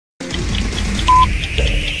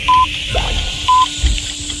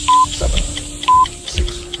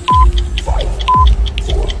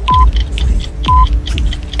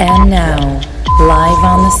And now, live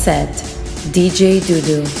on the set, DJ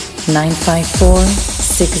Dudu,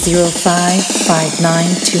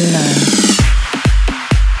 954-605-5929.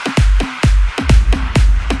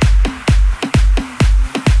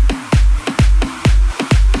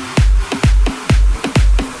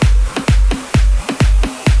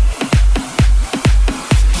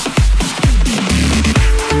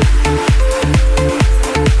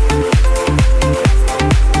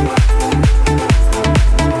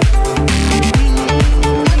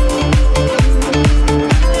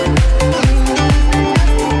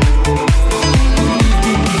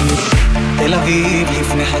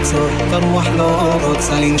 הרוח לא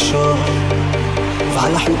רוצה לנשור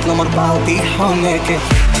ועל החוט למרפא אותי חונקת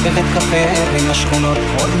בבית קפה בין השכונות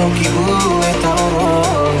עוד לא קיבלו את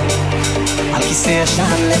האורות על כיסא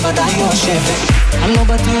ישן לבדי יושבת אני לא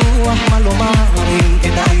בטוח מה לומר אם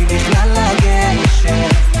כדאי בכלל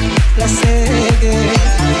לגשת לסגת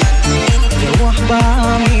ורוח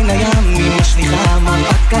באה מן הים היא משליחה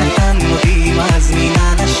מבט קטן אותי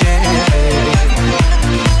מזמינה לשבת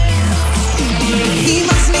היא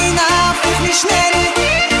מזמינה הפוך לשנינו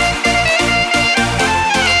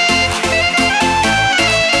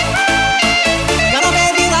גרה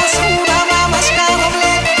בדירה שכורה ממש קרוב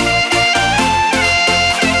לב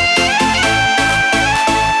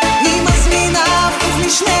היא מזמינה הפוך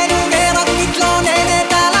לשנינו ורק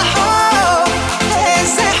מתלוננת על החור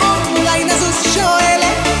איזה חור אולי נזוז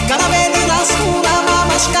שואלת גרה בדירה שכורה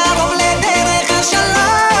ממש קרוב לדרך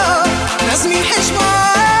השלום נזמין חשבון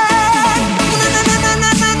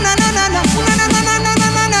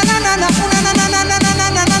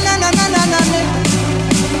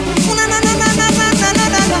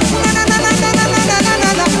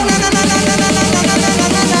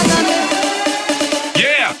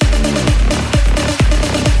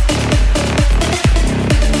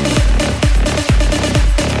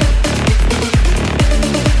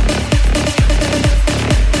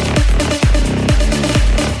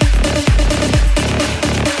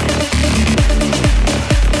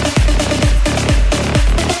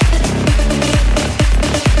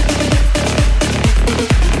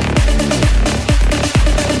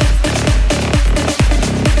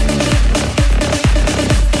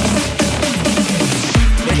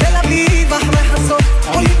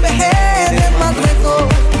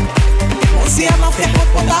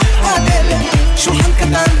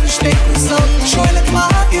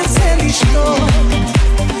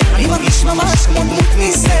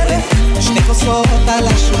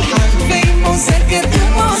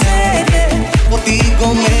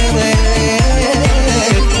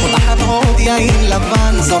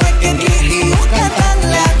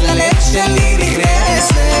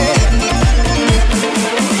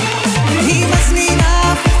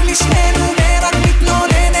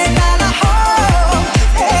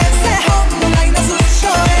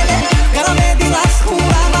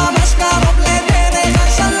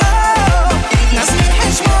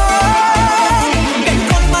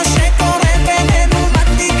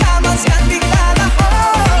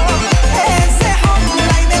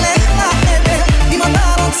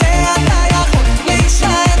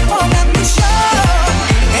shine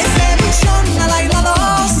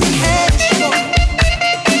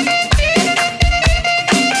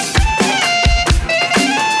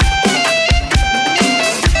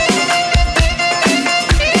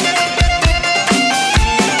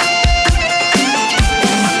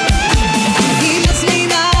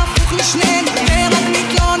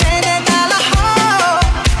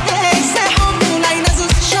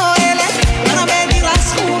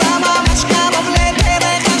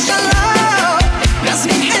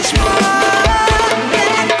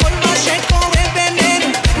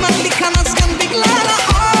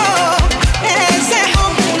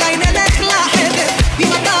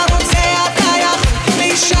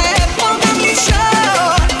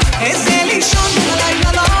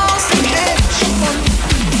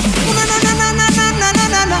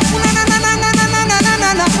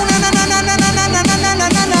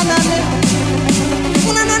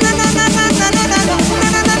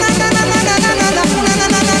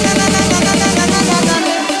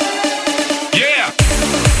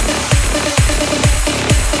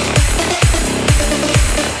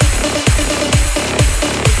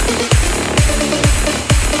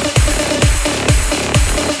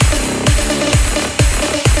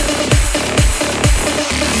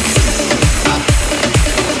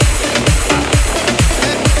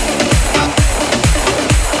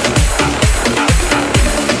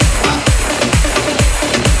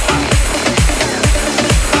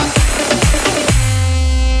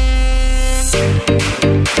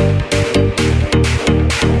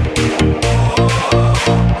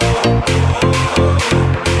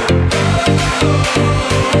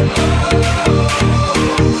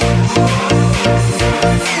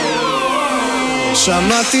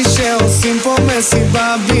שמעתי שעושים פה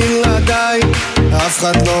מסיבה בלעדיי, אף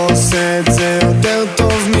אחד לא עושה את זה יותר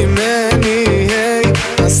טוב ממני.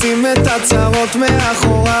 נשים את הצרות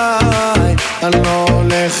מאחוריי, אני לא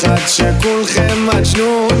הולך עד שכולכם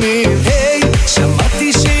מג'נונים.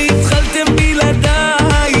 שמעתי שהתחלתם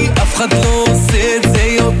בלעדיי, אף אחד לא עושה את זה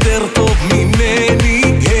יותר טוב ממני.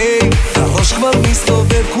 הראש כבר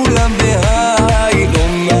מסתובב כולם בהיי, לא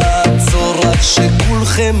נעצור עד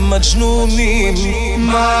שכולכם מג'נונים.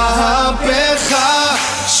 מהפכה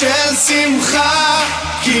של שמחה,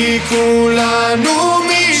 כי כולנו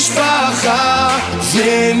משפחה,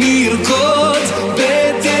 ונרקוד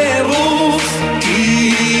בטירוף,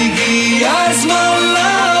 כי הגיע הזמן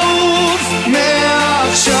לעוף.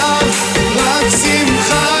 מעכשיו רק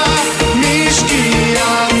שמחה,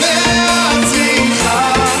 משקיעה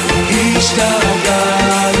מהצריכה.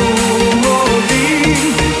 השתגענו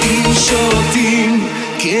מודים, אם שותים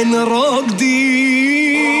כן רוקדים.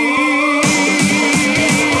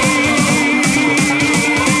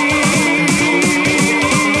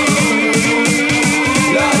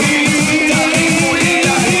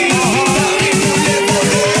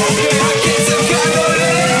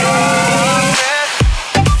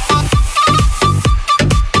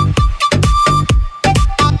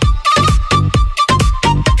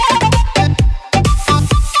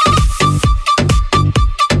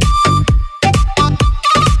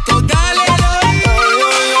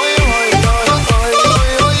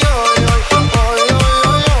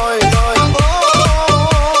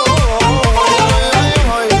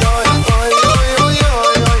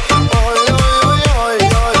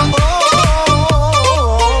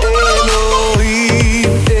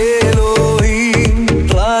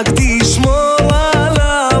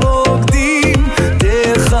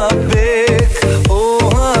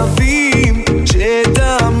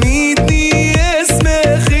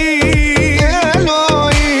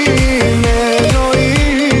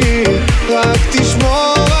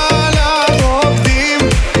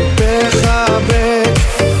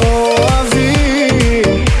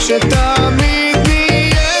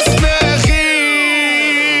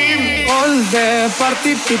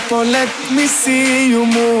 People, let me see you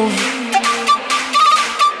move.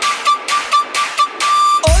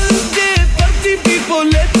 All the party people,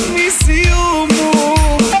 let me see you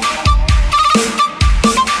move.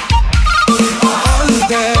 All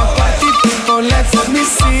the party people, let me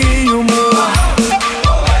see you move.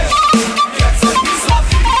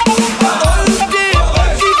 All the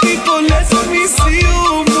party people, let me see you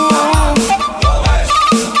move.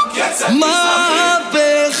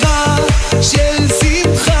 מהפכה של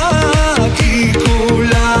שמחה, כי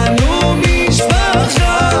כולנו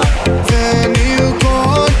משפחה,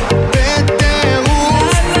 ונרקוד בטירוף,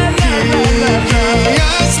 כי הגיע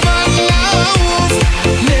הזמן לעוף.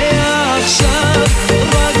 מעכשיו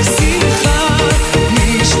רק שמחה,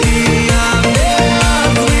 משקיעה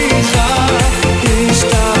מהפריחה.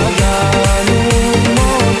 השתגענו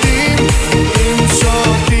מודים, אם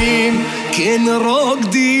שותים כן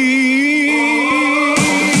רוקדים.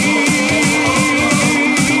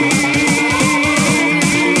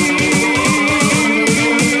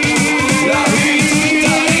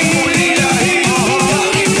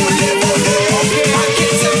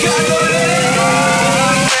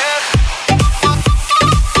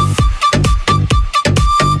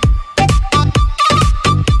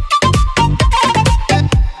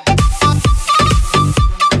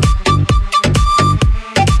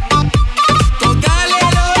 תודה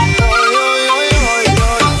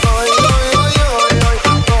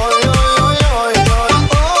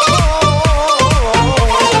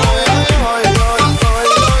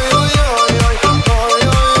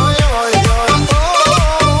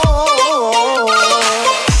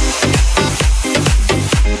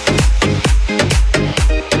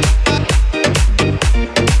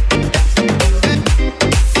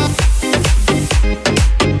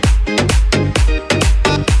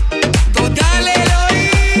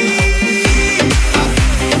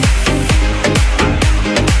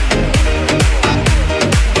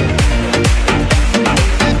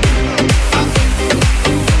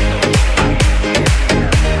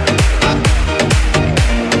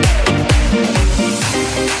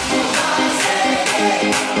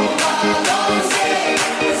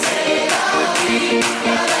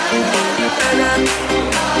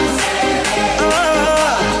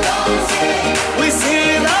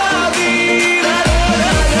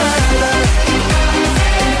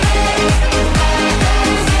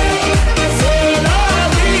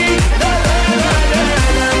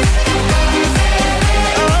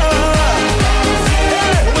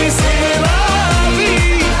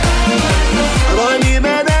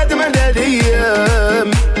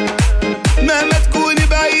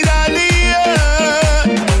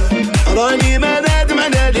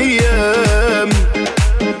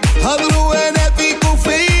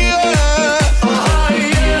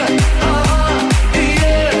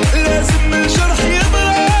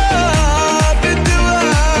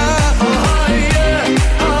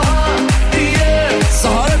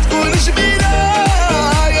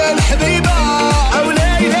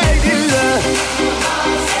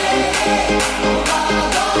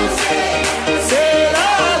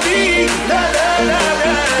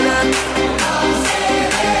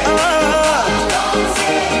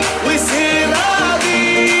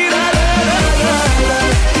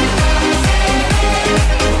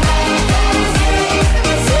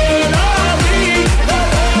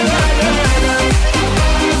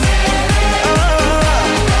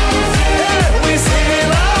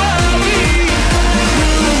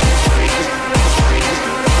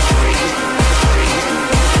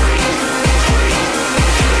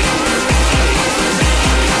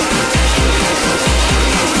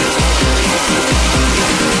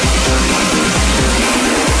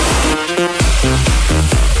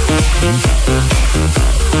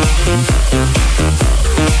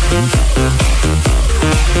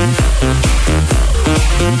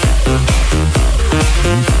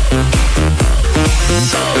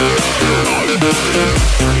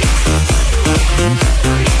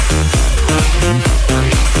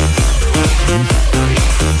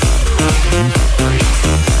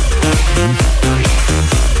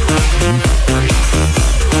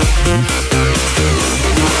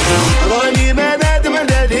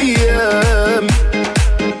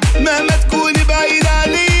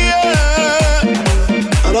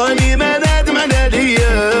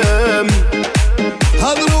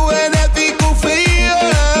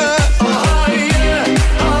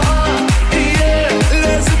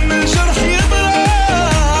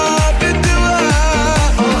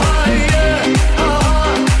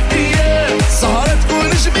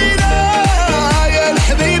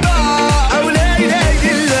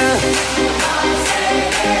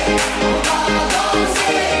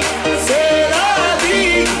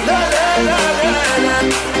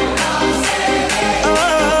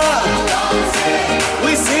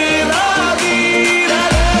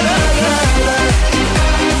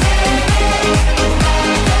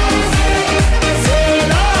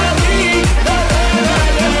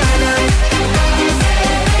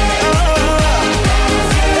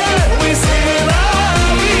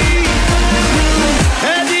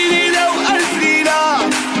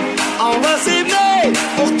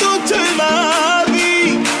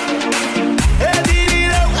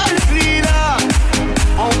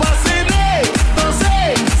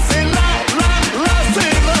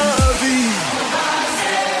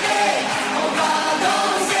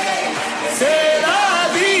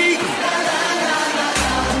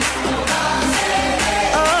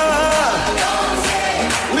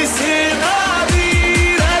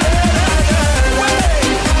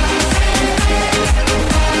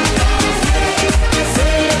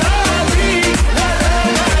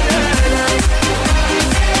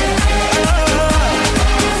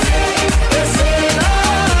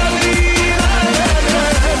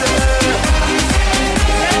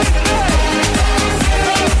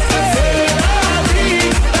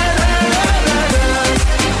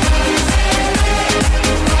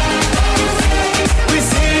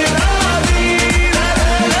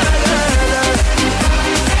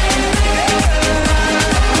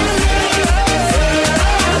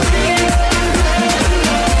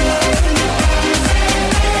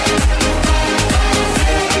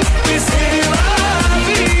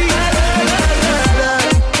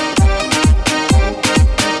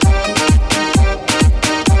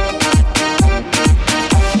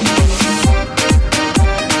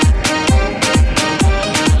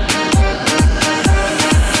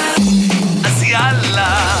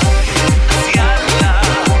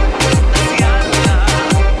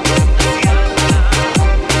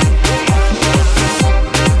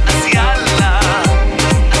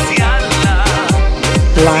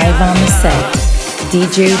Live on the set,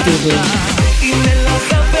 DJ Dudu. אם אין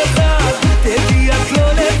לך אף אחד, תדעי את לא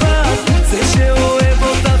לבד, זה שאוהב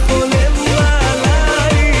אותך עולב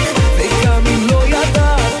עלייך, וגם אם לא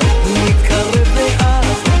ידעת, הוא מתקרב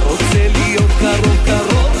לאט, רוצה להיות קרוב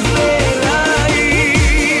קרוב אלייך.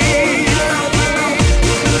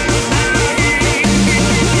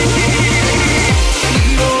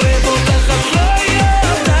 אני אוהב אותך את לא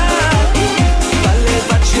ידעת,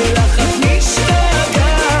 בלבד שלך את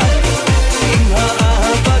משתגעת, עם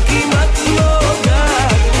האהבה כמעט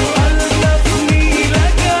נוגעת, אל תפני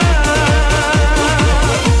לגעת.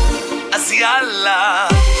 אז יאללה,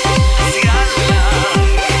 אז יאללה,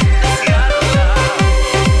 אז יאללה,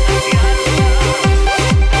 אז יאללה.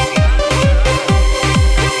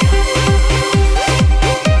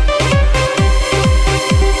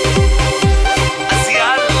 אז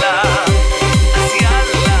יאללה, אז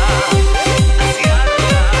יאללה, אז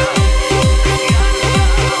יאללה,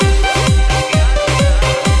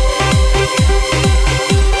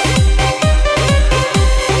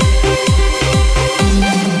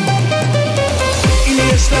 אם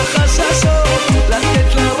יש לך חששות, לתת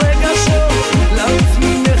לרגשות, לעוף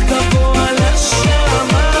ממך גבוה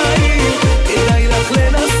לשמיים, כדאי לך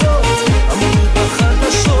לנסות, אמרו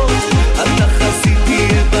בחדשות, התחזית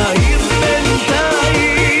תהיה בעיר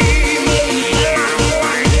בינתיים.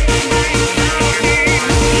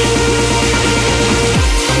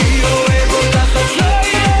 אני אוהב אותך את לא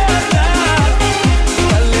ידעת,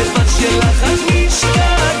 בלבד שלך את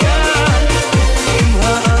משתגעת, עם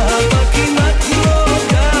האהבה כמעט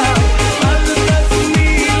נוגעת, אל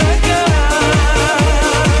תפני לגעת.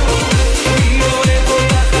 אני אוהב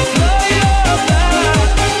אותך את לא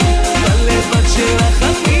יודעת, בלבד שלך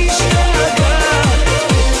את משתגעת,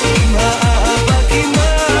 עם האהבה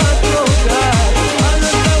כמעט נוגעת, אל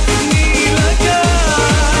תפני לגעת.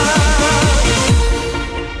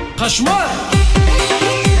 חשמל!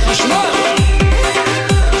 חשמל!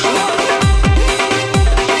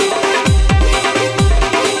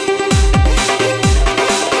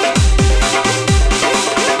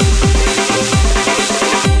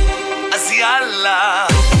 אז יאללה,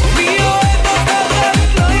 מי אוהב אותך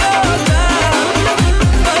את לא יודעת,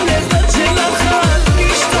 בלבד שלך את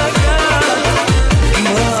משתגעת, עם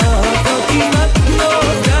האהבה כמעט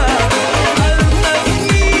נוגעת, אל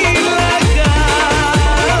תפני לגעת.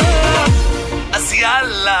 אז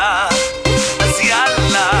יאללה, אז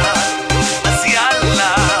יאללה, אז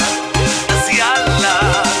יאללה, אז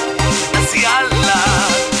יאללה, אז יאללה,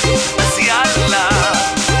 אז יאללה,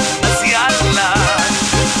 אז יאללה,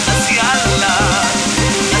 אז יאללה,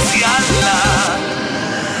 אז יאללה,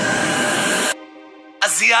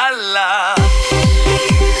 אז יאללה. אז יאללה,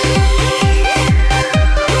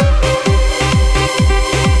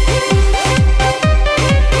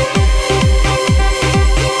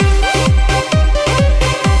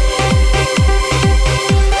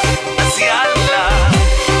 אז יאללה,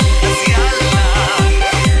 אז יאללה, אז יאללה,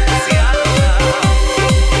 אז יאללה,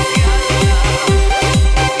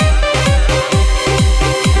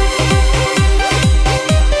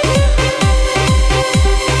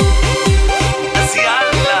 אז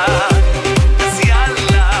יאללה, אז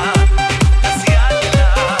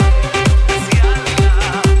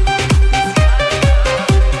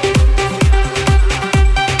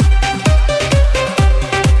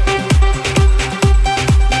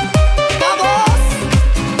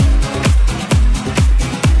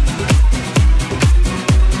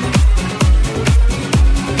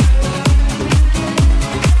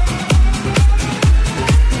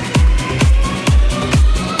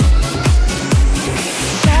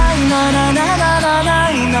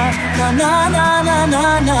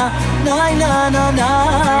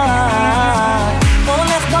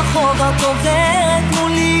הולך ברחוב את עוברת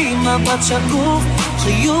מולי, מבט שקוף,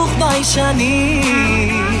 חיוך ביישני,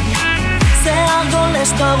 שיער גולש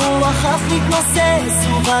ברוח אף מתנוסס,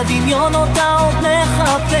 ובדמיון אותה עוד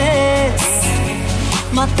מחפש.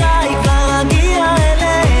 מתי כבר אגיע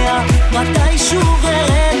אליה, מתי שוב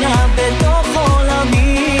ארנה בתוך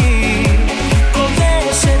עולמי,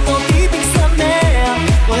 כובשת אותי בשמח,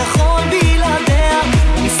 לא יכול בלעדיה,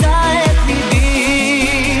 נישא את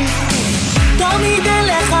ליבי. תמיד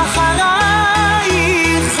אלך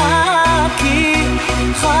אחרייך, חכי,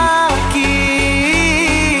 חכי,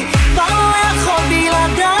 כבר לא יכול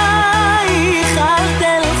בלעדייך, אל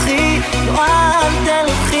תלכי, לא אל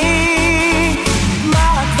תלכי.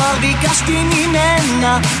 מה כבר ביקשתי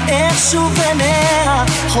ממנה, איך שוב עיניה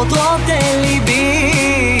חודרות אל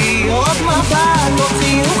ליבי, עוד מבט, עוד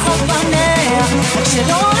חיוך על פניה, רק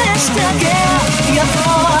שלא אשתגע,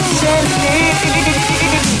 יבוא את שלי.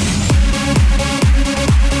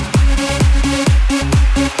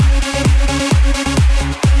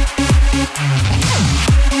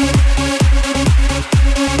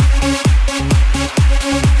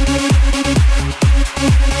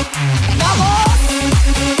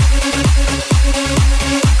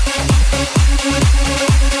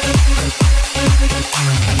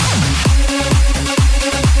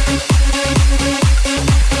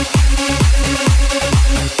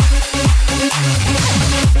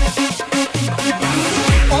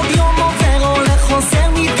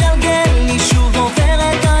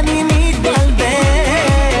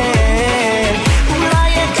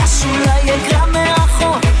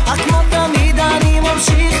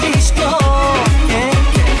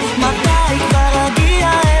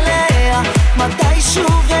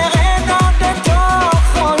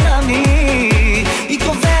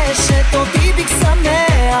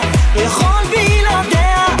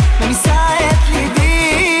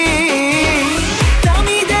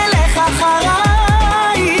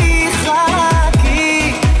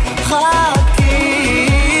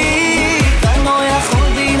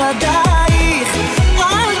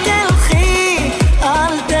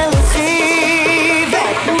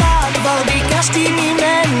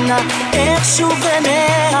 איך שוב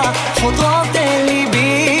עיניה חודרות אל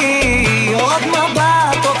ליבי, עוד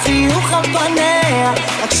מבט, עוד חיוך על פניה,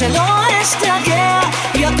 רק שלא אשתגע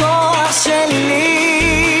ידו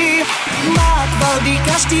שלי. מה כבר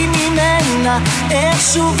ביקשתי ממנה, איך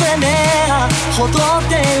שוב עיניה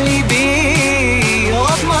חודרות אל ליבי,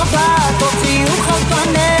 עוד מבט, עוד חיוך על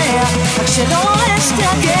פניה, רק שלא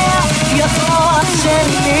אשתגע ידו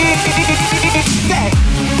שלי.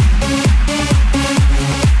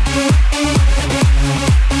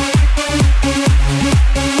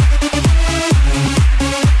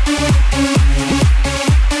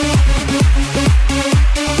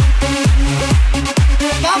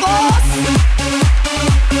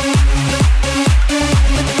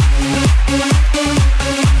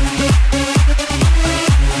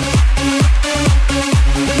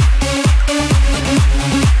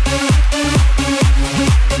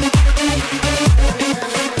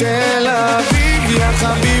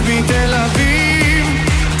 חביבי תל אביב,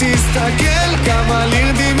 תסתכל כמה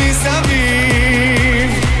לירדים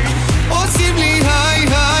מסביב, עושים לי היי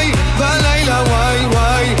היי בלילה וואי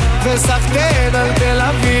וואי, וסחטן על תל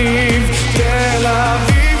אביב. תל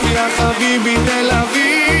אביב יא חביבי תל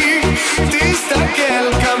אביב, תסתכל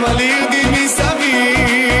כמה לירדים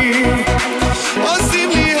מסביב, עושים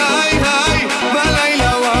לי היי היי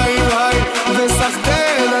בלילה וואי וואי,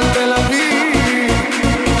 וסחטן על תל אביב.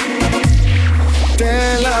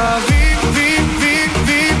 תל אביב, ויב, ויב,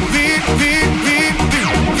 ויב, ויב, ויב,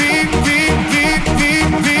 ויב, ויב, ויב,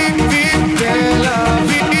 ויב, ויב, ויב, תל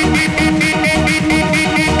אביב.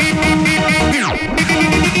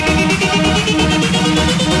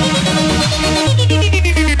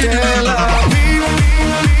 תל אביב.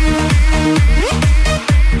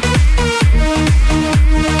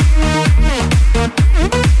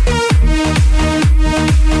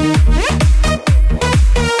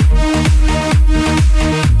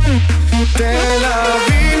 תל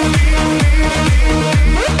אביב.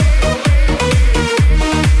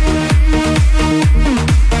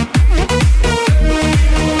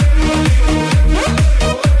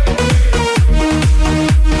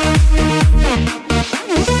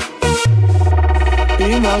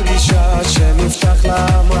 היא מרגישה שנפתח לה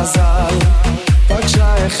מזל,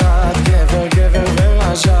 פגשה אחד גבר גבר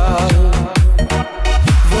ורז'ל,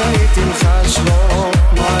 והייתי לך שלום,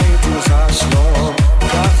 והייתי לך שלום,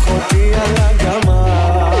 קח אותי על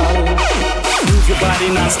הגמל. Move your body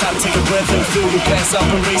non-stop, take a breath and fill your glass up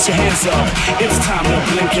and raise your hands up. It's time to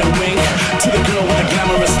blink and wink to the girl with the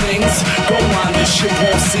glamorous things. Go on, this ship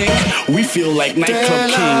won't sink. We feel like nightclub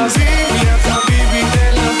kings. תל אביב, יא חביבי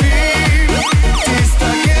תל אביב,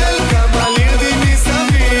 תסתכל כמה לירדים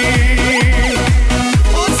מסביב,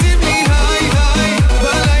 עושים לי היי היי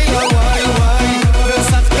בלילה וואי וואי,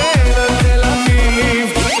 וסחטן על תל אביב.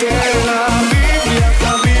 תל אביב, יא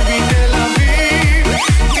חביבי תל אביב,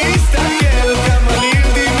 תסתכל כמה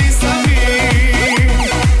לירדים מסביב,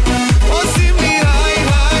 עושים לי היי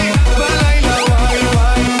היי בלילה וואי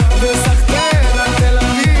וואי, וסחטן על תל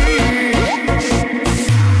אביב.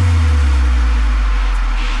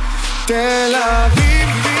 תל אביב.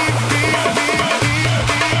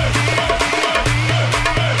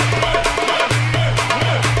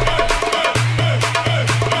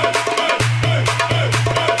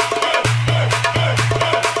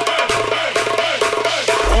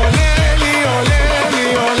 עולה לי, עולה לי,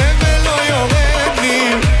 עולה ולא יורד לי,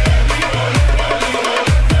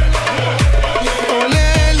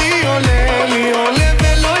 עולה לי, עולה לי, עולה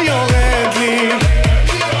ולא יורד לי,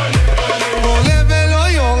 עולה ולא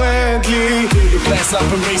יורד לי. Fill your glass up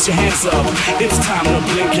and raise your hands up. It's time to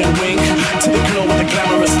blink and wink to the girl with the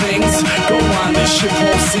glamorous things. Go on, this ship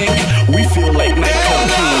won't sink. We feel like nightclub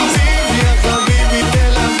תל kings. אביב, יא חביבי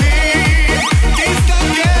תל אביב,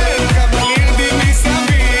 תסתכל כמה לירדים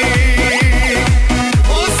מסביב,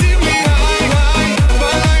 עושים לי היי היי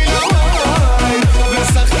בלילה וואי,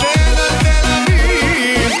 וסחטן על תל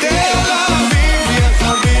אביב. תל אביב, יא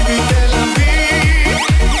חביבי תל אביב,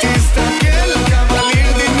 תסתכל כמה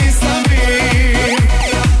לירדים מסביב,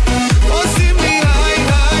 עושים לי היי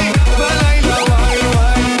היי בלילה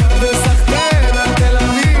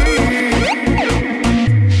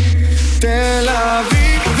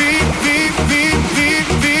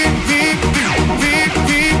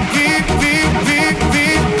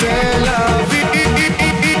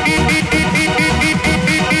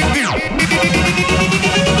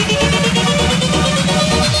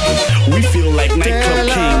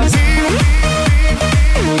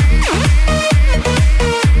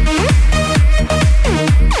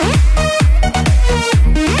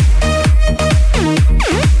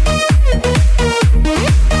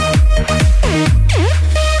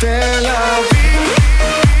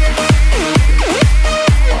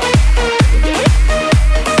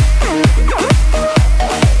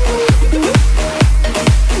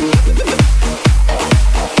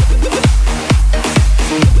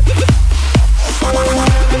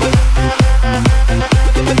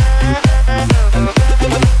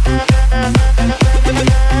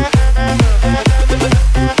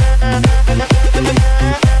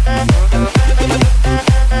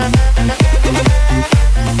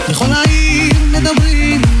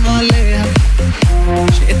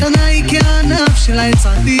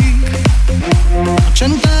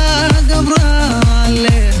שנותה גברה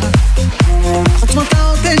עליה, חוצמתה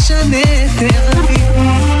עוד תשנה תרבי.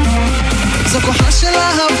 זו כוחה של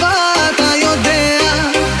אהבה, אתה יודע,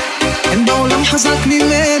 אין בעולם חזק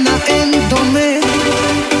ממנה, אין דומה.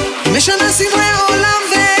 משנה סדרי עולם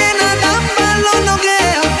ואין אדם בה לא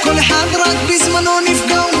נוגע, כל אחד רק בזמנו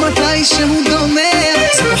נפגע ומתי שהוא דומה.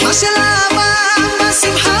 זו כוחה של אהבה,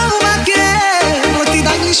 בשמחה ובכאב, לא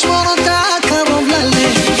תדאג לשמור אותה קרוב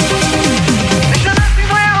ללב. משנה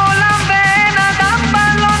סדרי עולם ואין אדם בה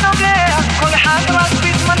לא נוגע, כל אחד רק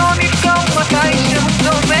בזמנו נפגע ומתי שהוא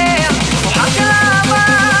דומה. כוחה של אהבה,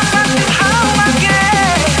 בשמחה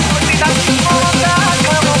ובכאב, לא תדאג לשמור אותה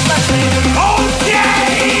קרוב ללב.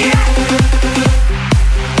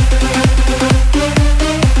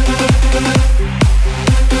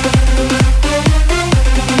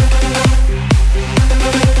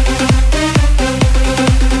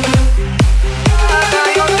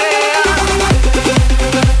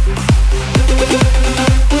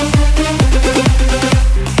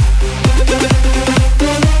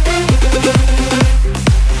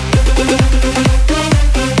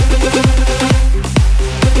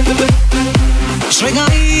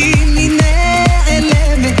 רגעים היא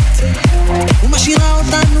נעלמת ומשאירה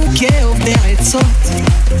אותנו כעובדי עצות,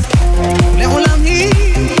 לעולם היא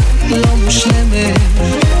לא מושלמת,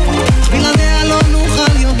 אך בלעדיה לא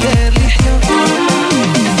נוכל יותר לחיות.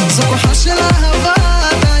 זו כוחה של אהבה,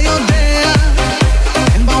 אתה יודע,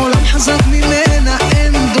 אין בעולם חזק ממנה,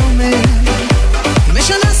 אין דומה. היא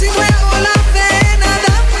משנה סדרי עולם ואין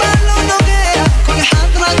אדם בה לא נוגע, כל אחד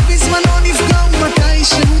רק בזמנו נפגע ומתי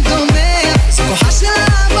שהוא דומה. זו כוחה של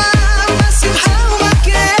אהבה, בשמחה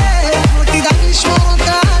ובכאב, לא תדאג לשמור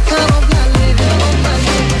אותה קרוב ללב.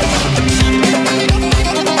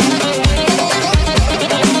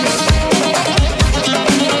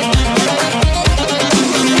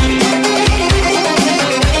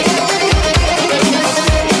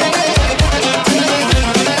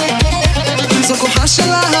 זו כוחה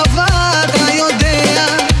של אהבה, אתה יודע,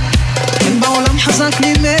 אין בעולם חזק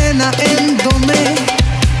ממנה, אין דומה.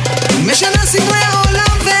 משנה סדרי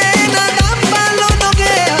עולם ואין אדם בה לא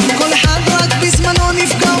נוגע, כל אחד רק בזמנו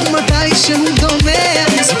נפגע ומתי שהוא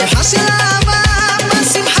דומה. זו כוחה של אהבה,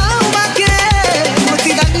 בשמחה ובכאב, לא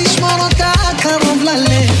תדאג לשמור אותה קרוב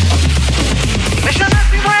ללב. משנה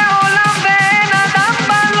סדרי עולם ואין אדם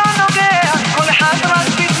בה לא נוגע, כל אחד רק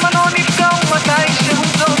בזמנו נפגע ומתי שהוא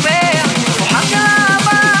דומה. כוחה של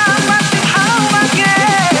אהבה, בשמחה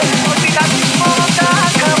ובכאב, לא תדאג לשמור אותה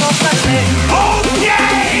קרוב ללב.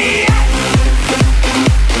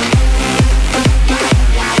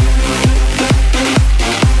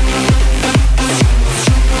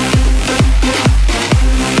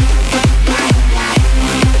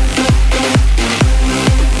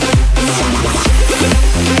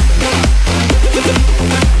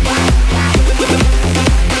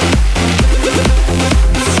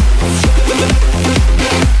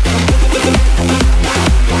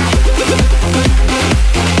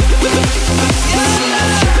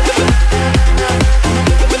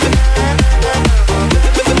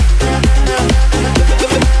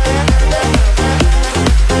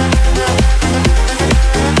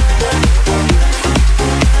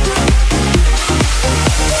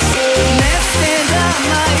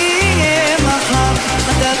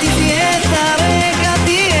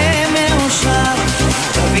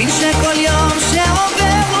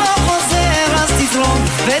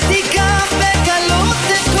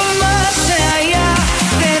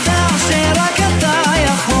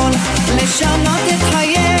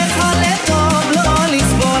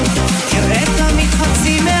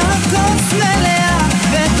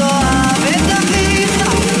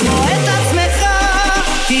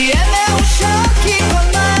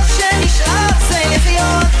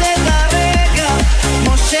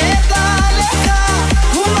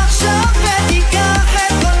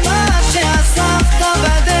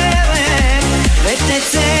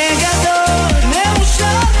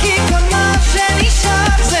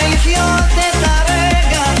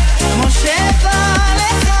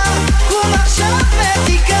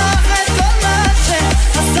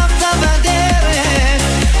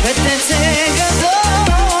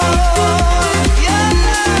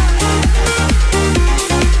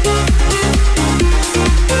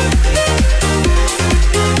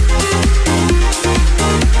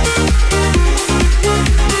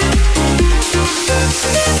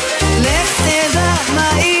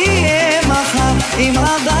 עם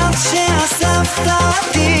רדף שאספת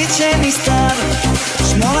עתיד שנסתר,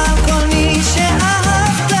 שמור על כל מי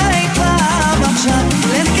שאהבת אי פעם. עכשיו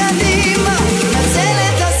לך קדימה, נצל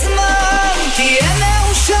את הזמן, תהיה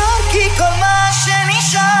מאושר כי כל מה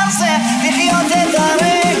שנשאר זה לחיות את הרעב.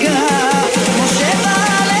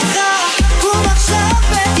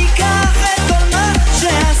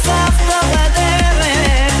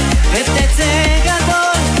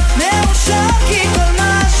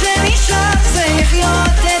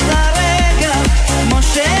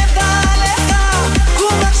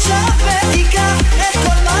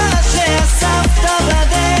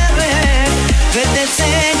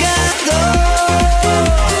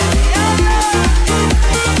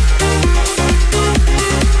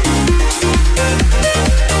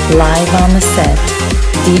 Live on the set,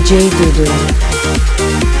 DJ Dudu.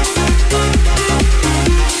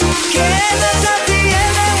 כן, אתה תהיה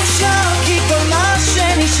מאושר, כי כל מה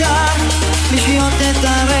שנשאר לחיות את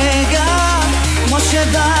הרגע כמו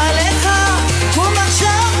שבא לך. קום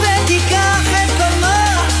עכשיו ותיקח את כל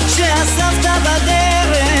מה שאספת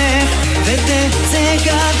בדרך ותצא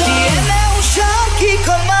גדול. תהיה מאושר, כי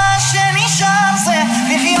כל מה שנשאר זה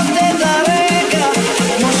לחיות את הרגע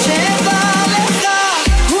כמו שבא לך.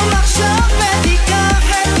 קום עכשיו ותיקח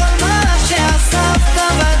את כל מה שאספת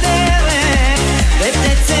בדרך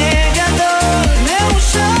ותצא גדול.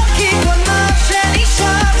 מאושר, כי כל מה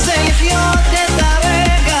שנשאר זה לחיות את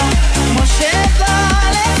הרגע כמו שבא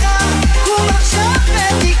לך. קום עכשיו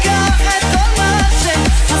ותיקח את כל מה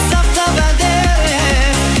שאספת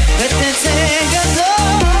בדרך ותצא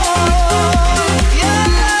גדול.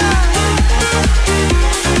 יאללה.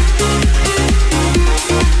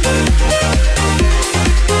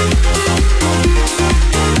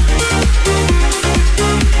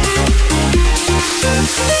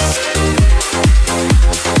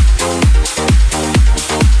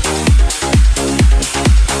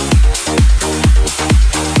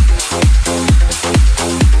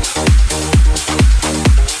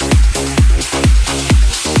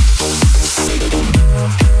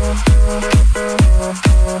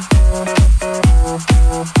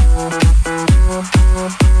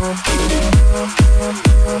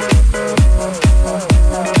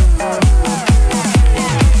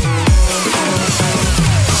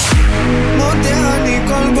 מודה אני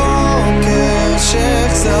כל בוקר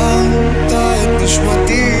שהחזרת את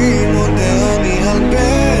נשמתי, מודה אני על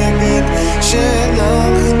בגד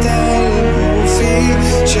שנחת על גופי,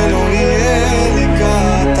 שלא יהיה לי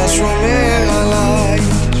אתה שומר עליי.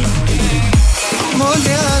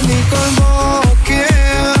 מודה אני כל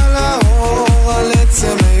בוקר על האור, על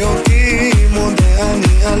עצם היותי, מודה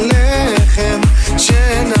אני על לחם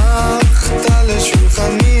שנחת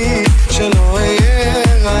לשולחני, שלא יהיה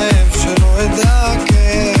רעב, שלא אדע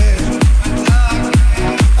כאב.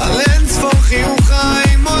 על אין צפור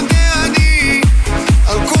חיוכי מודה אני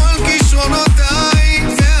על כל כישרונותיי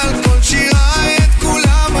ועל כל שיריי, את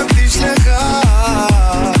כולם מקדיש לך.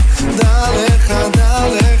 דע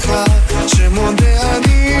לך שמודה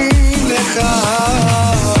אני לך.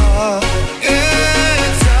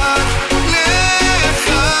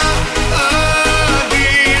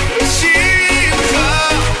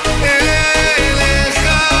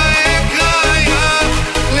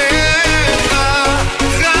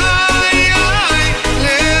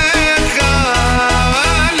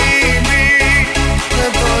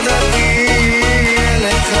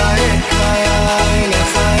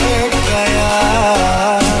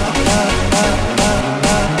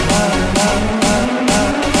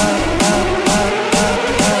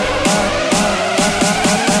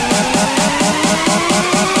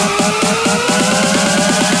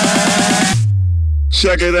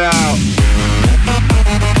 Check it out.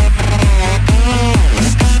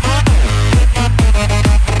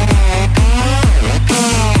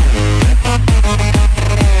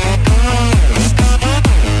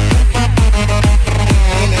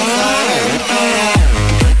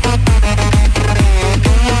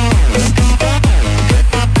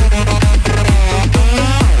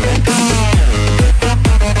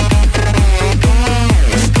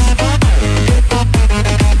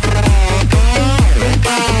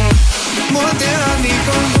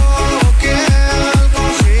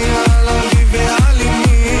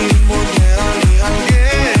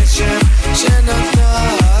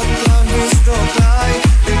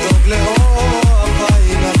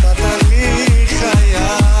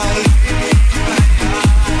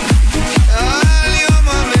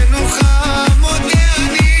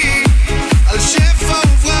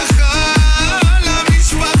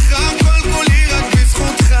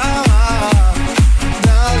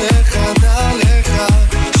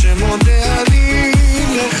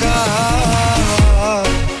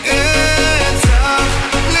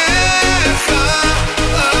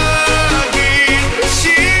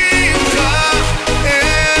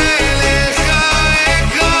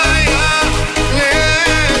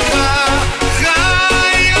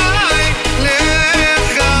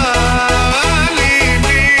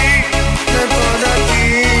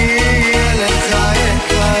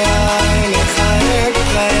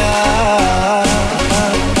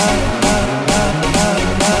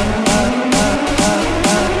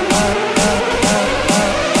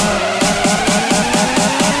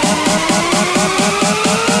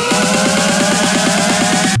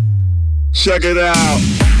 Check it out.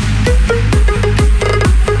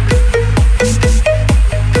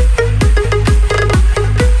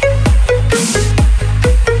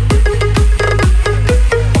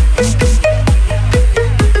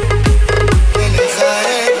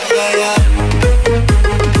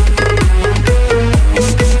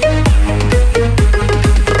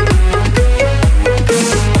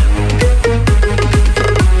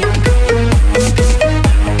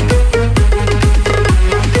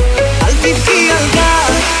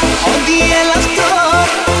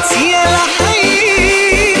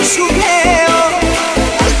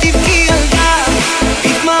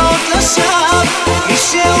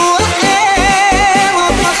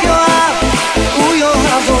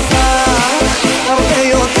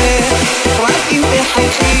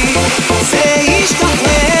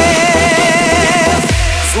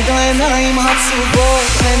 עיניים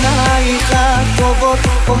עצובות, עינייך הטובות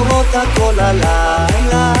אומרות הכל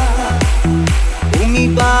הלילה,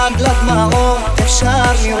 ומבעד לדמעות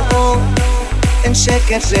אפשר לראות אין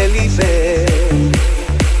שקט לליבך.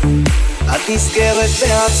 את נזכרת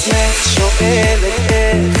בעצמך, שואלת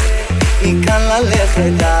איך מכאן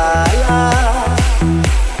ללכת הלאה,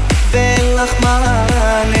 ואין לך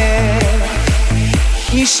מענה.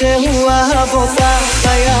 מישהו אהב אותך,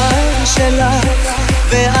 חייל שלך,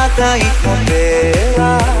 ואת היית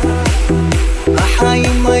מופרה.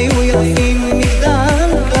 החיים היו יפים,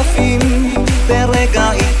 מגדל קלפים, ברגע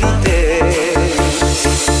התנתק.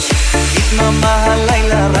 התממה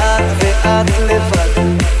הלילה רק ואת לבד,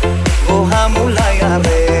 רואה מול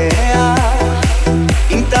הירח.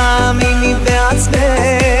 אם תאמיני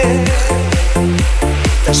בעצמך,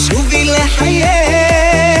 תשובי לחייך.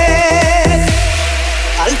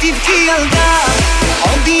 אל תבכי ילדה,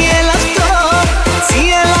 עוד יהיה לך טוב,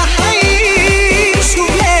 צייה לחיים שוב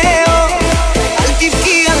לאור. אל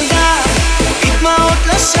תבכי ילדה, בדמעות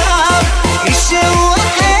לשווא, מישהו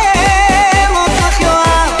אחר אותך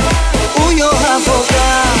יאהב, הוא יאהב אותך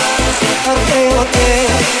הרבה יותר,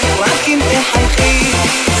 רק אם תחייכי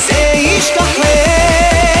זה ישתחרר.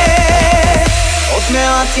 עוד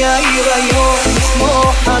מעט יאיר היום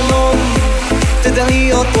כמו חלום,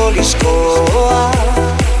 תדעי אותו לשכוח.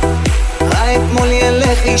 האתמול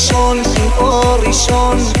ילך לישון עם אור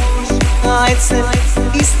ראשון, העצב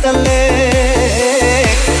יסתלק.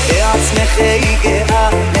 בעצמך היא גאה,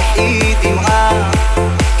 מחי דמעה,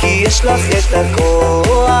 כי יש לך את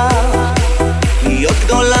הכוח להיות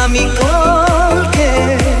גדולה מכל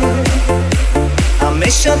כן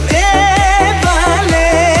המשתף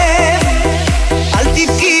בלב. אל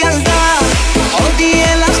תבכי ילדה, עוד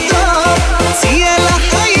יהיה לך טוב, צייה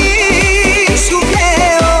לחיים שוב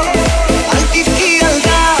לאור. אל תבכי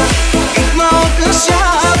ילדה, בדמעות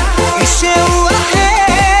לשווא, מישהו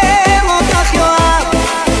אחר אותך יאהב,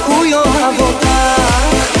 הוא יאהב אותך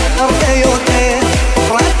הרבה יותר,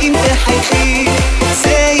 רק אם תחייכי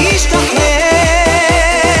זה ישתחרר.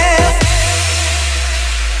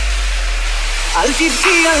 אל תבכי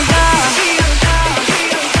ילדה,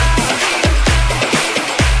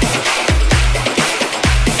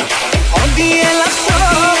 עוד יהיה לך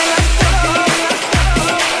טוב.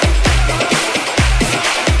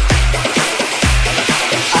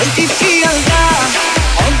 אל תבכי ילדה,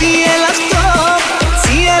 עוד יהיה לך טוב,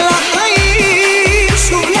 צייה לחיים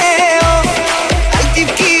שוב לאור. אל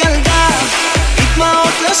תבכי ילדה,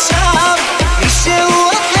 בדמעות לשווא,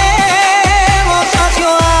 מישהו אחר אותך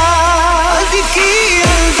יאהב. אל תבכי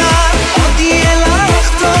ילדה, עוד יהיה לך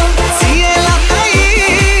טוב, צייה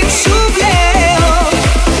לחיים שוב לאור.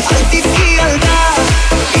 אל תבכי ילדה,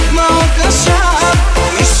 בדמעות לשווא,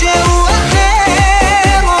 מישהו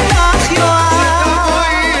אחר אותך יאהב.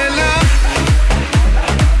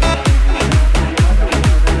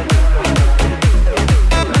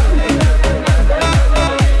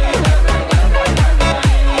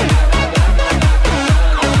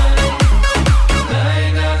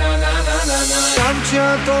 גם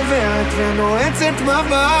כשאת עוברת ונועצת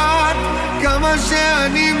מבט, כמה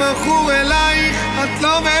שאני מכור אלייך, את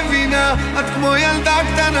לא מבינה, את כמו ילדה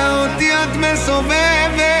קטנה, אותי את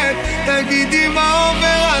מסובבת. תגידי מה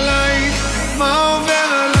עובר עלייך, מה עובר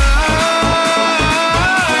עלייך,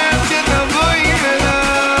 עד שתבואי אליי,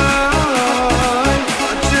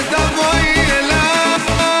 עד שתבואי אליי.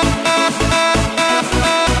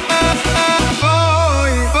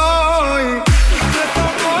 בואי, בואי,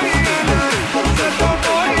 שתבואי אליי,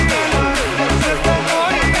 שתבואי אליי,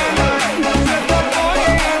 שתבואי אליי, שתבואי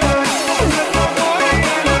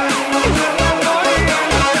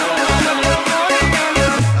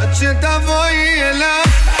אליי, עד שתבואי אליי.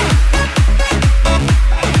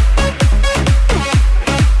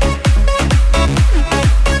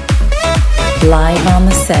 Live on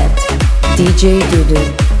the set, DJ Dudu.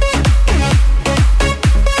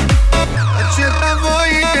 עד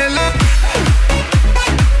שתבואי אליי.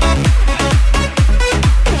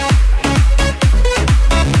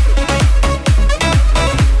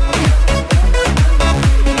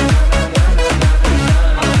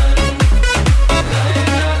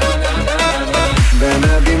 בין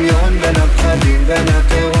הדמיון, בין הפחדים, בין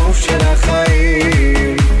הטירוף של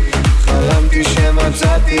החיים, חלמתי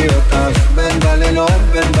שמצאתי אותך, בין בלילות,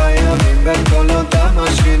 בין בימים, בין כל אותם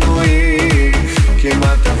השינויים.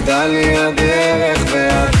 כמעט עבדה לי הדרך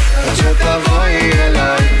ואת, עד שתבואי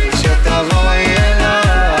אליי, שתבואי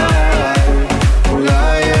אליי.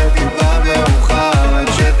 אולי טיפה מאוחר, עד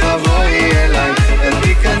שתבואי אליי,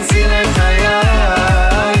 ותיכנסי לחיי,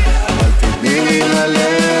 אל תתני לי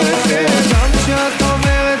ללכת. גם כשאת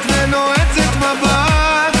עוברת ונועצת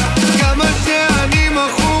מבט,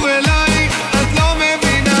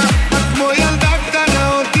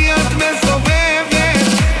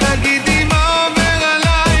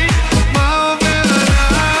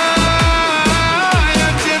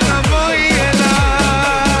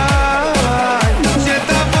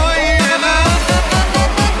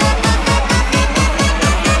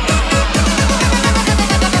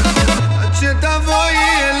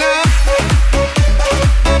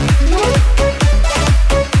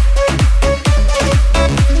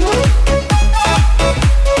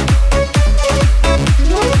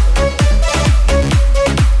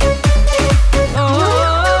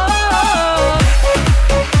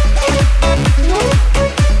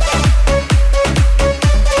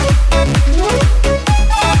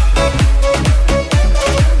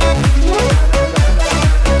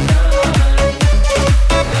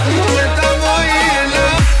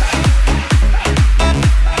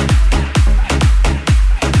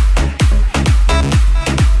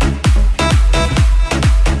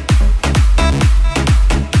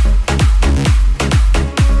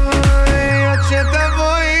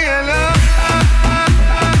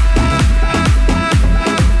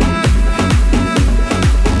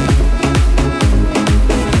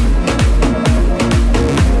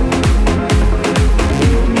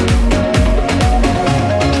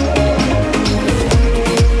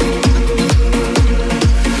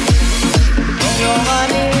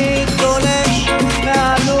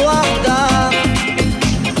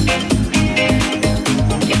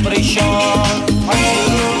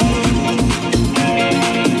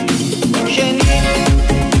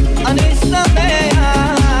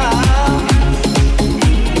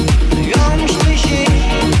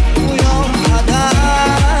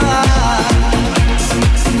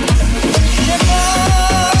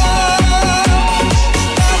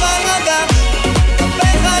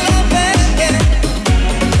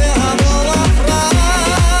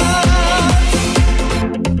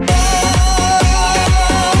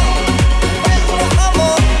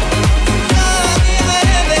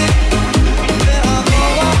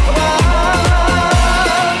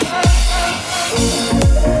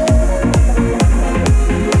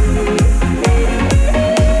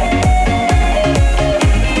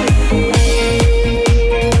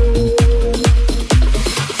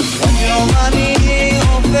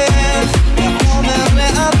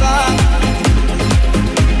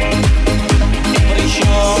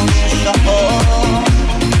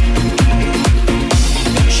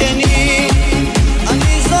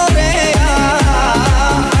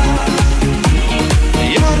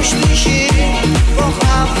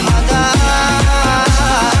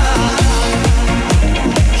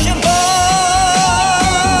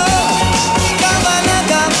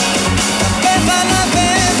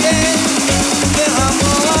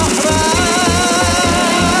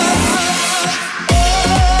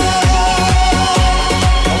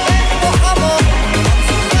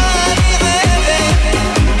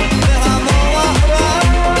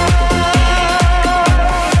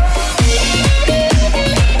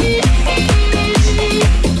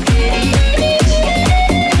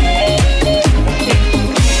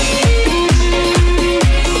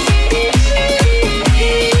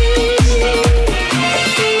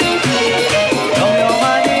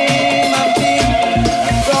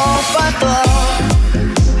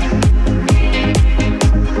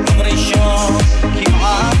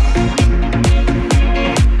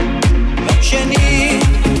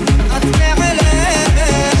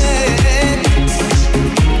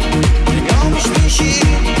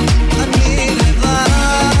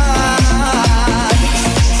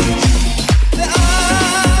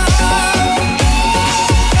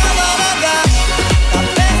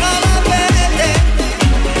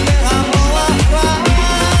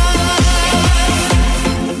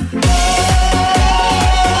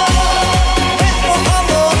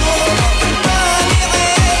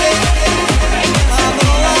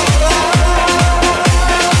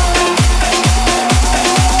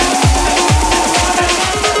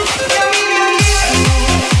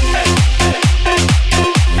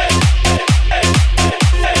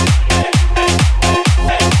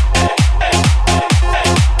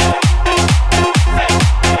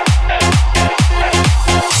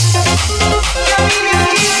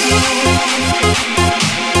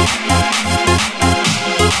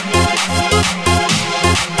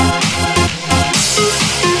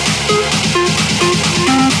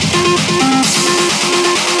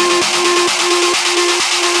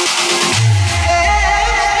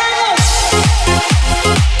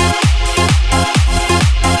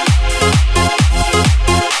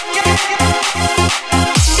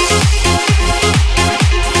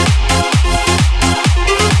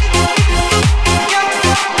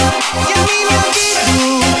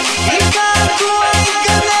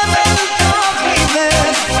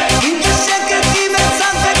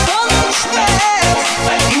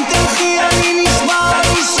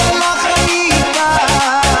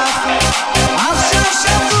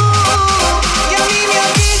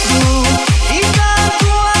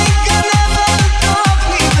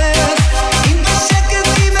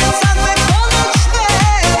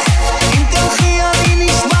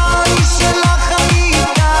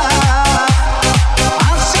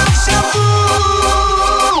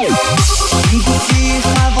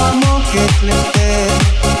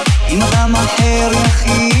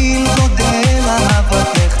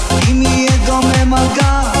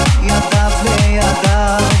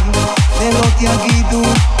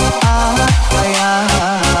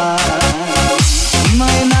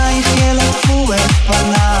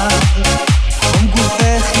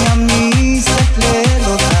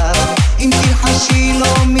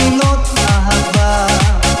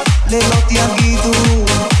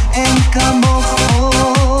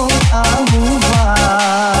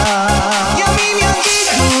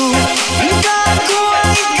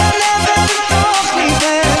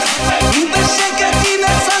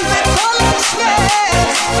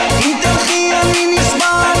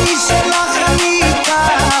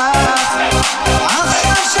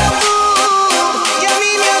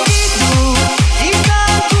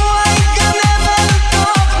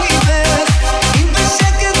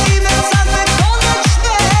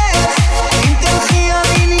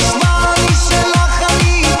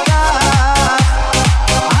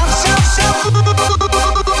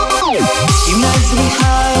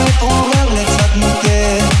 צריכה את עומר לצד מותך,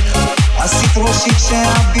 עשית ראשי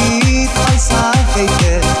כשהביט על סף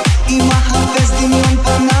היתך, אם מחפש דמיון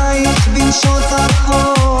פנייך בנשות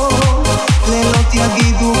הרחוב, לילות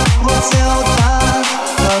יגידו רוצה אותך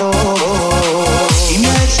קרוב. אם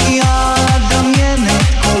יש שקיעה דמיינת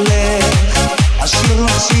קולך, אשיר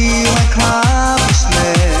לך שיר הקרב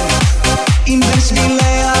בשמך, אם בין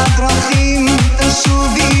שבילי הדרכים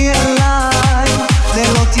תשובי אליי,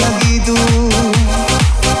 לילות יגידו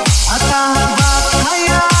את אהבת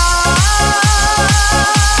חיי.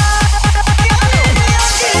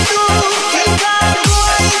 יגידו אם געגוע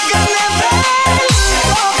יתגנב אל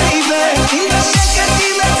אם בשקט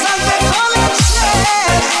ימצא בכל את שלך,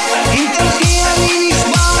 אם תלכי אני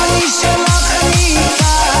נשבע אני שלך אני איתך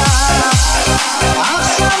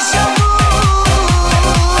עכשיו שבוע.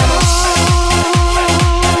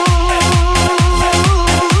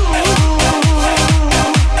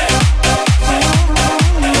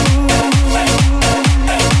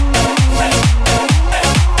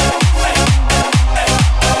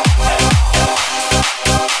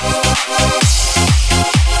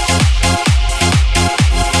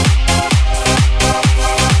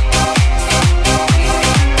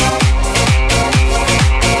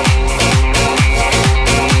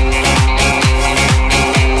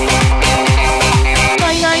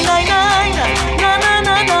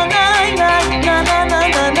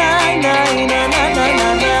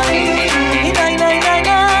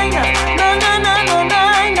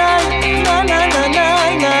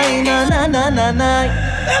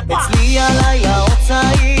 אצלי הלילה עוד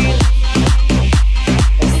צעיר,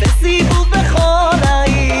 עושה סיבוב בכל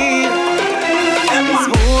העיר,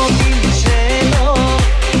 עזבו אותי משלו,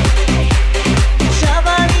 עכשיו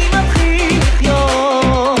אני מתחיל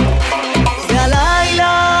לחיות,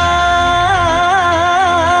 והלילה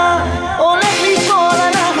הולך לפעול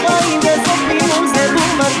על החיים, וזאת ממול זה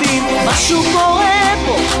בומתים, משהו קורה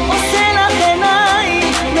פה, עושה לך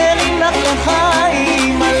עיניים, מרים לך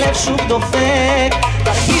לחיים, הלב שוב דופק,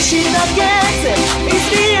 תרגישי את הקצב,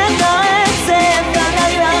 עזבי את העצב,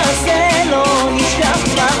 והלילה הזה לא נשכח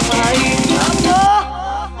בחיים.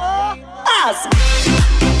 אז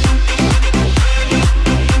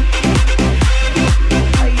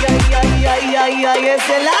איי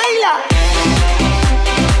איזה לילה.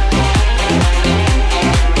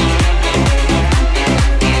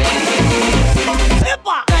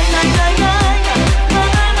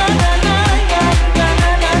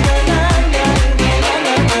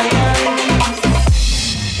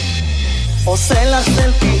 עושה לך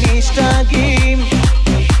סלפי משתגעים,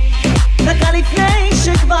 דקה לפני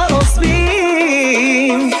שכבר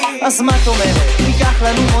עוזבים, אז מה את אומרת? ניקח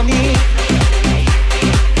לנו מוני,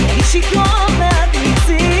 אישי כמו מעט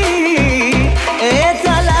מיצי, את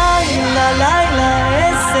הלילה, לילה,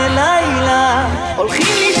 איזה לילה, הולכים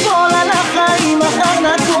ליפול על החיים, מחר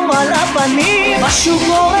נקום על הפנים, משהו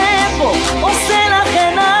קורה פה, עושה לך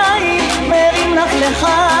עיניים, מרים לך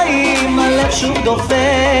לחיים, הלב שוב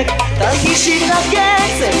דופק, תרגישי את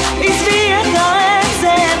הקצב, עזבי את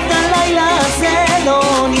העצב, הלילה הזה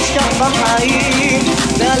לא נשכח בחיים,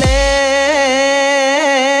 והלב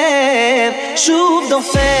שוב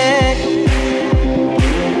דופק.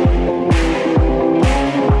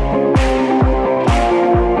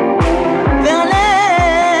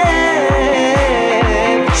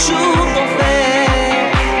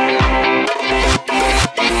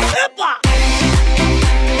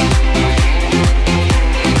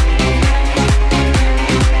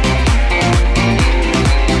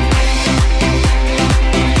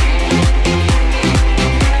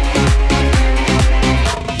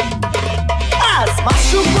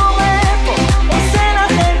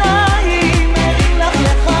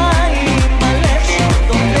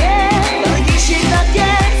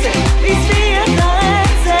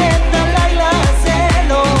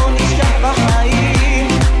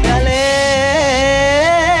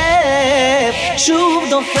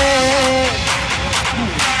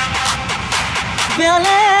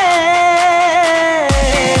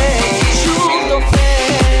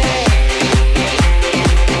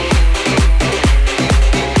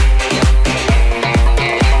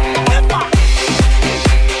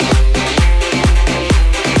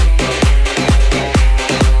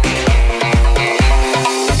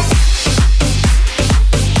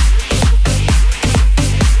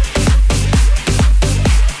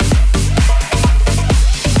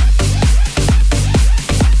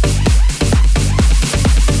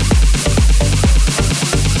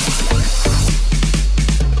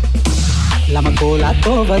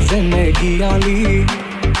 הטוב הזה מגיע לי,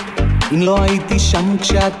 אם לא הייתי שם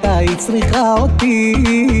כשאתה היית צריכה אותי,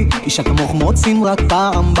 אישה כמוך מוצאים רק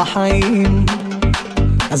פעם בחיים,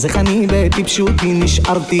 אז איך אני בטיפשותי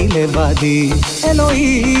נשארתי לבדי?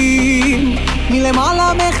 אלוהים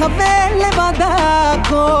מלמעלה מכוון לבד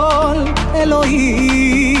הכל.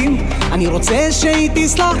 אלוהים אני רוצה שהיא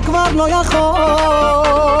תסלח, כבר לא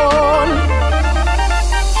יכול.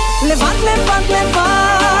 לבד לבד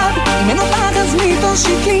לבד, אם אין אותך אז מי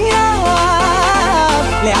תושיט לי יד?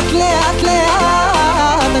 לאט לאט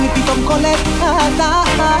לאט אני פתאום קולט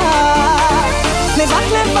הדעת. לבד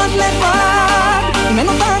לבד לבד, אם אין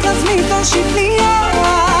אותך אז מי תושיט לי יד?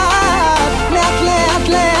 לאט לאט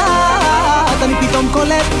לאט אני פתאום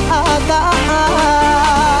קולט הדעת.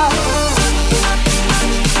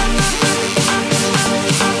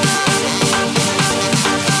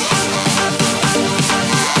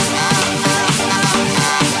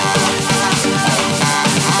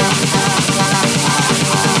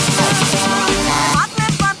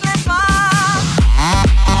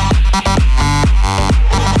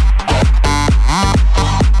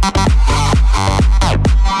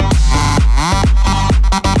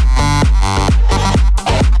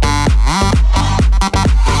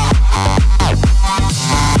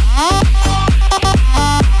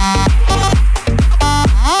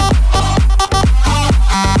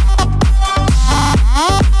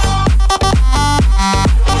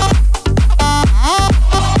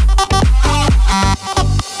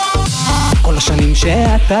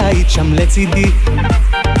 שאתה היית שם לצידי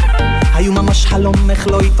היו ממש חלום, איך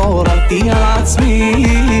לא התעוררתי על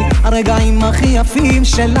עצמי. הרגעים הכי יפים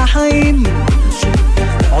של החיים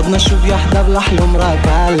עוד נשוב יחדיו לחלום, רק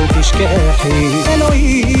אל תשכחי.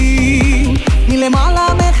 אלוהים מלמעלה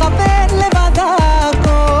מכוון לבד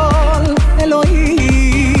הכל.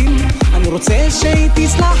 אלוהים אני רוצה שהיא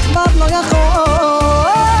תסלח, כבר לא יכול.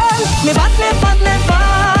 לבד לבד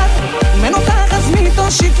לבד, אם אין אותך אז מי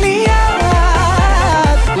תושיט לי יד?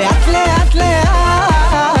 לאט לאט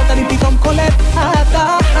לאט אני פתאום קולט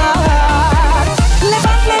הדעת.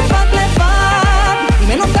 לבד לבד לבד, אם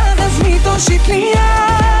אין אותך אז מי תושיט לי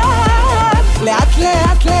יד? לאט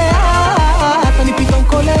לאט לאט אני פתאום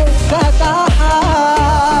קולט הדעת.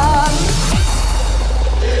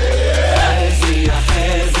 חזי יא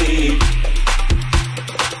חזי,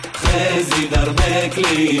 חזי דרבק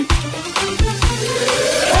לי.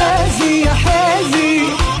 חזי יא חזי,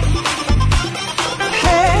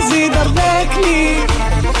 חזי דרבק לי.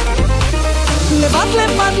 לבד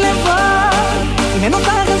לבד לבד, אם אין אותך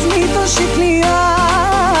אז מי תושיט לי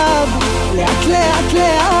יד? לאט לאט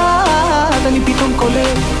לאט אני פתאום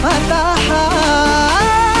קולט הדעת.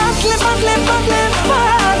 לבד לבד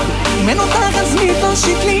לבד, אם אין אותך אז מי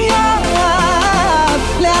תושיט לי יד?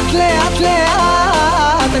 לאט לאט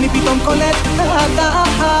לאט אני פתאום קולט הדעת.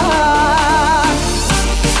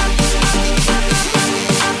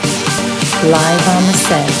 Live on the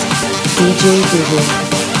set, DJ Dudu.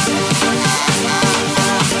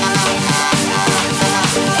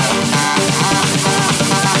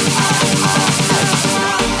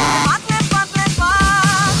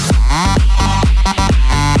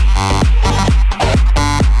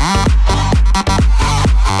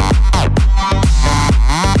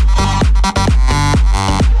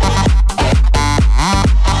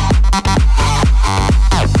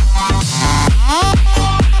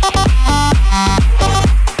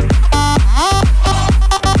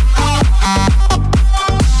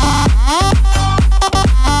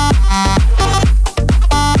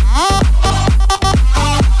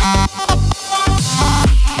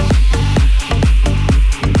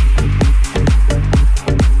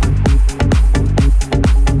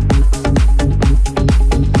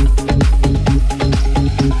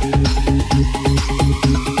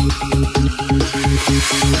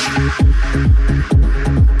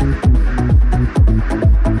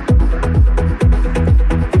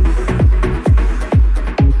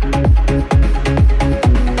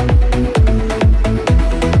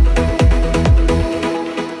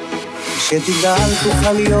 שתגדל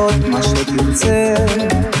תוכל להיות מה שתרצה,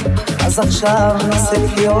 אז עכשיו נסה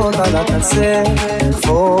לחיות על הקצה.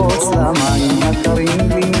 קפוץ למים הקרים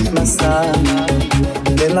והתנסן,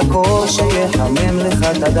 תן לקור שיחמם לך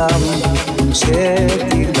את הדם.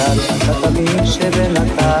 שתגדל אתה תבין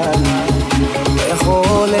שבינתיים לא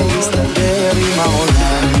יכול להסתדר עם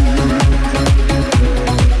העולם.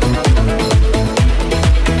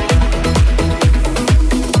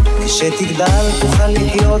 שתגדל תוכל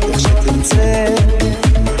לחיות איך שתרצה,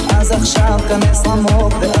 אז עכשיו כנס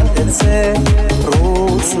עמוק ואל תצא.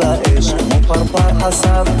 רוץ לאש כמו פרפר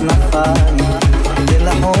חסר כנפיים, תן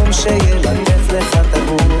לחום שילטף לך את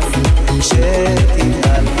הגוף.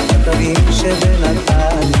 שתגדל אתה תבין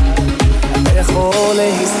שבינתיים אתה יכול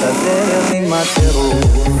להסתדר עם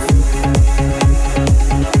הטירוף.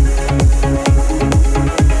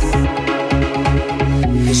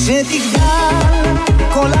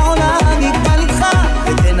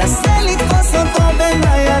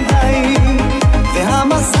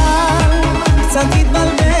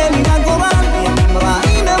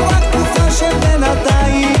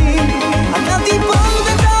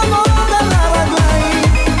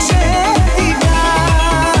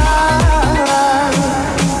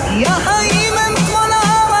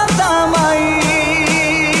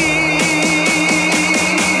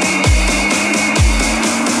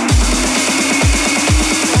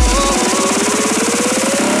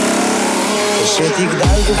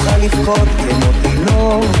 תוכל לבכות כמו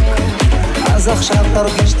תינוק, אז עכשיו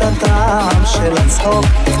תרגיש את הטעם של הצחוק.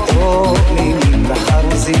 תכתוב מילים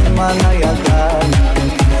וחרוזים על הידיים,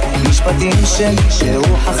 משפטים שמישהו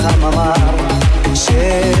חכם אמר,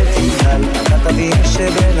 שתגדל אתה תבין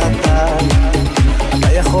שבינתיים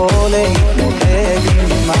אתה יכול להתמודד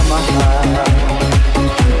עם המחר.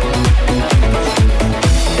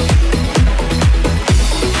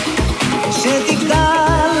 שתגדל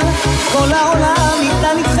כל העולם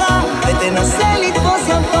איתן איתך, ותנסה לתפוס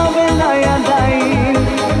אותו בין הידיים,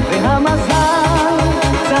 והמזל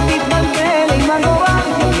קצת יתבלבל עם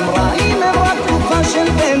הגורל, ימים רעים הם רק תקופה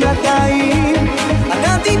של בינתיים.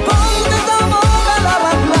 אתה תיפול ותעמוד על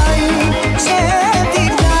הרגליים,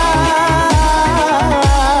 שתגדל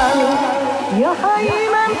יא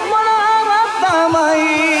חיים הם כמו נהר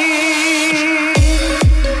במים.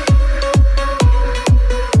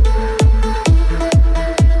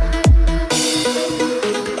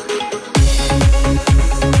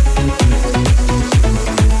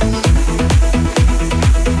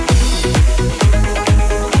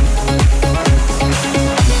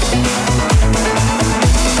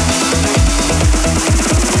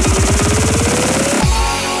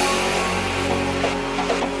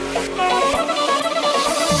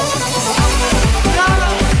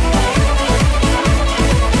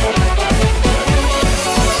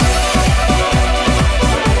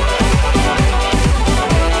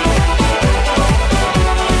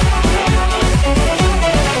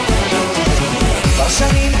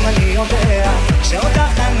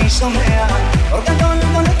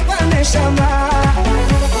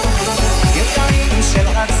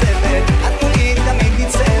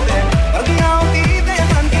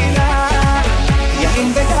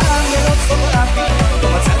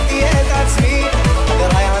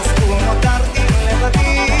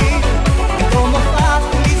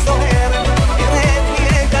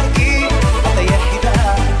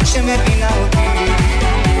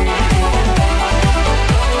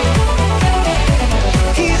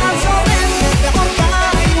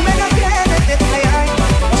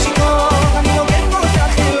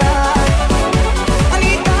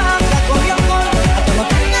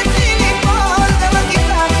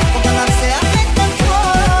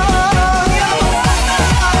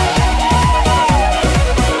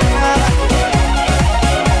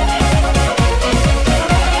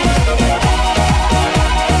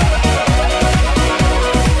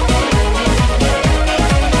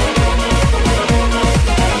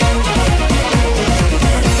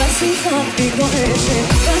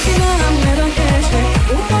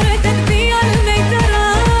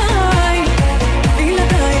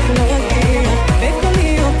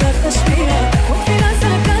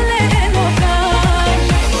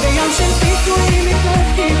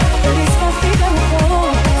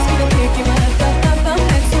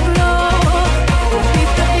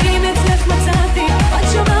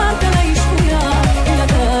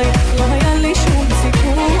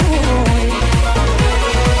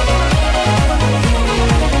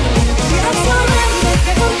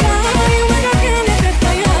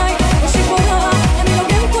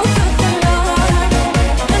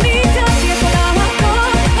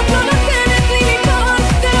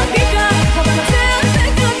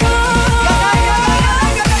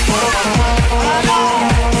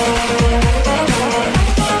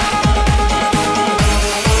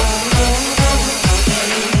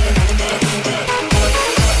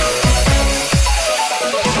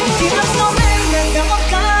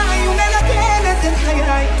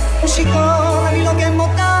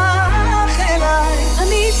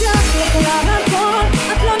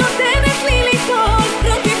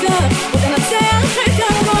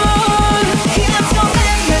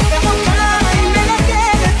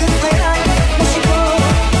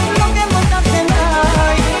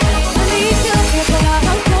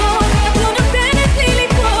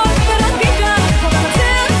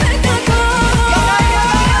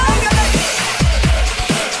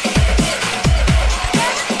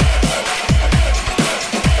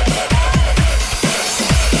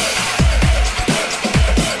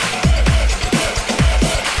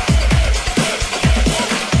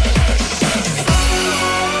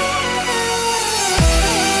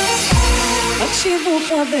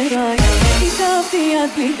 חבריי, התאהבתי עד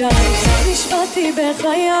מדי, נשבעתי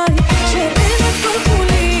בחיי, שאין את כל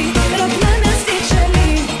כולי, רק לנסית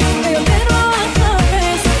שלי, ויותר לא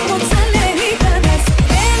אחפש, רוצה להיכנס,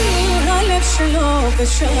 אל הלב שלו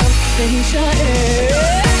ושם, להישאר.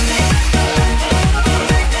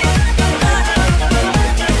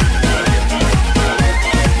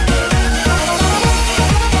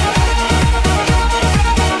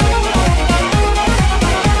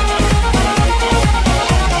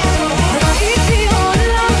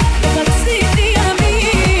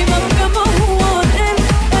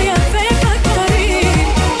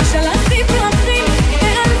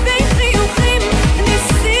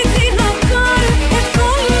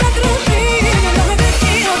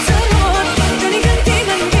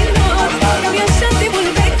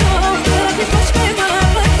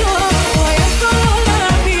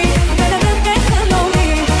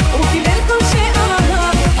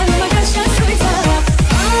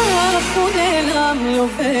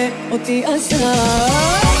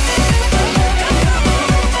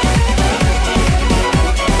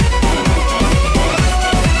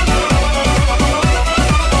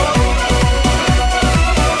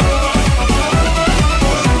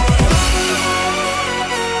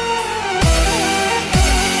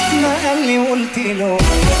 قال لي وقلت له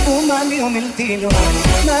ومالي وملت له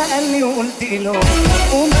ما قال لي وقلت له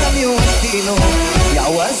ومالي وقلت له يا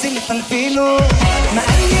عواز الفلفيلو ما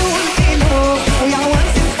قال لي وقلت له ويا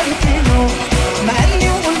عواز الفلفيلو ما قال لي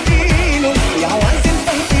وقلت له يا عواز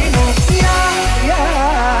الفلفيلو يا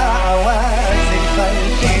عواز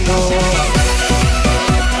الفلفيلو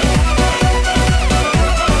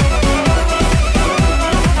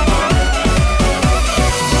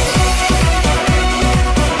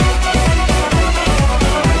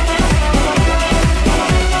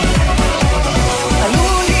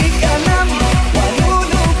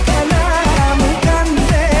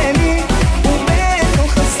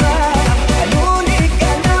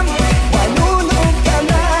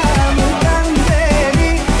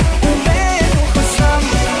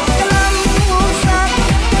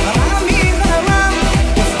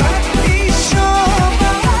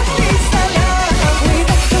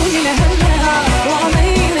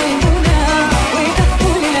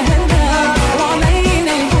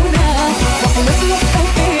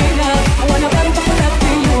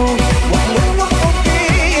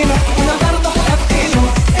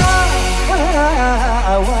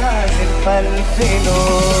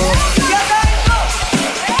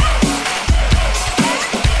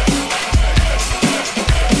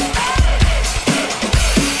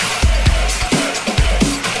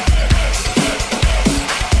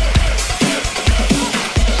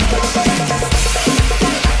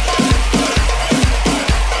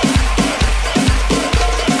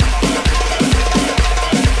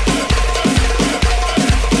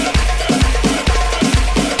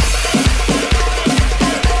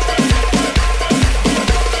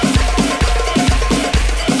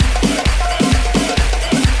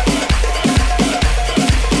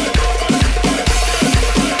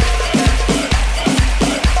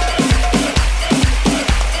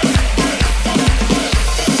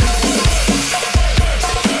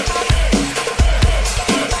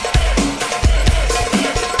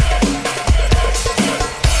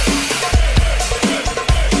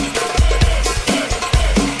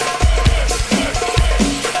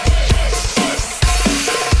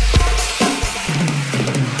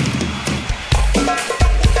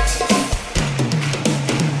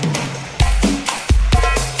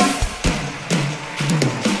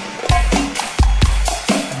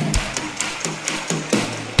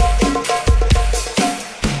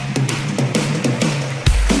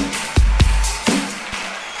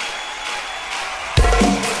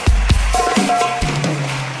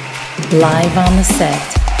Live on the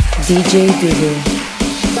set, DJ Dudu.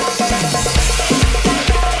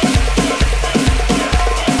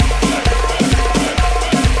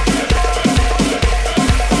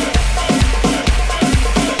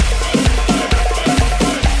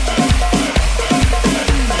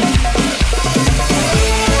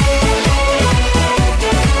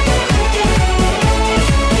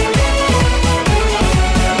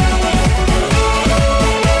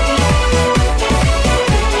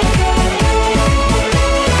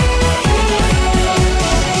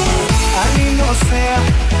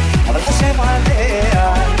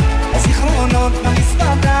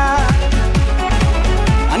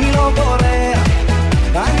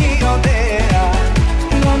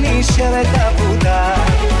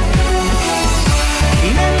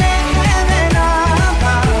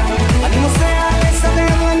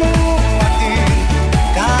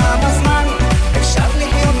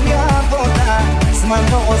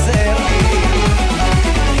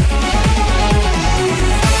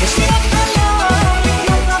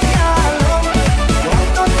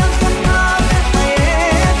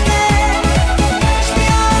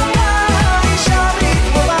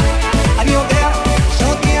 אני יודע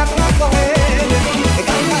שאותי את לא כואבת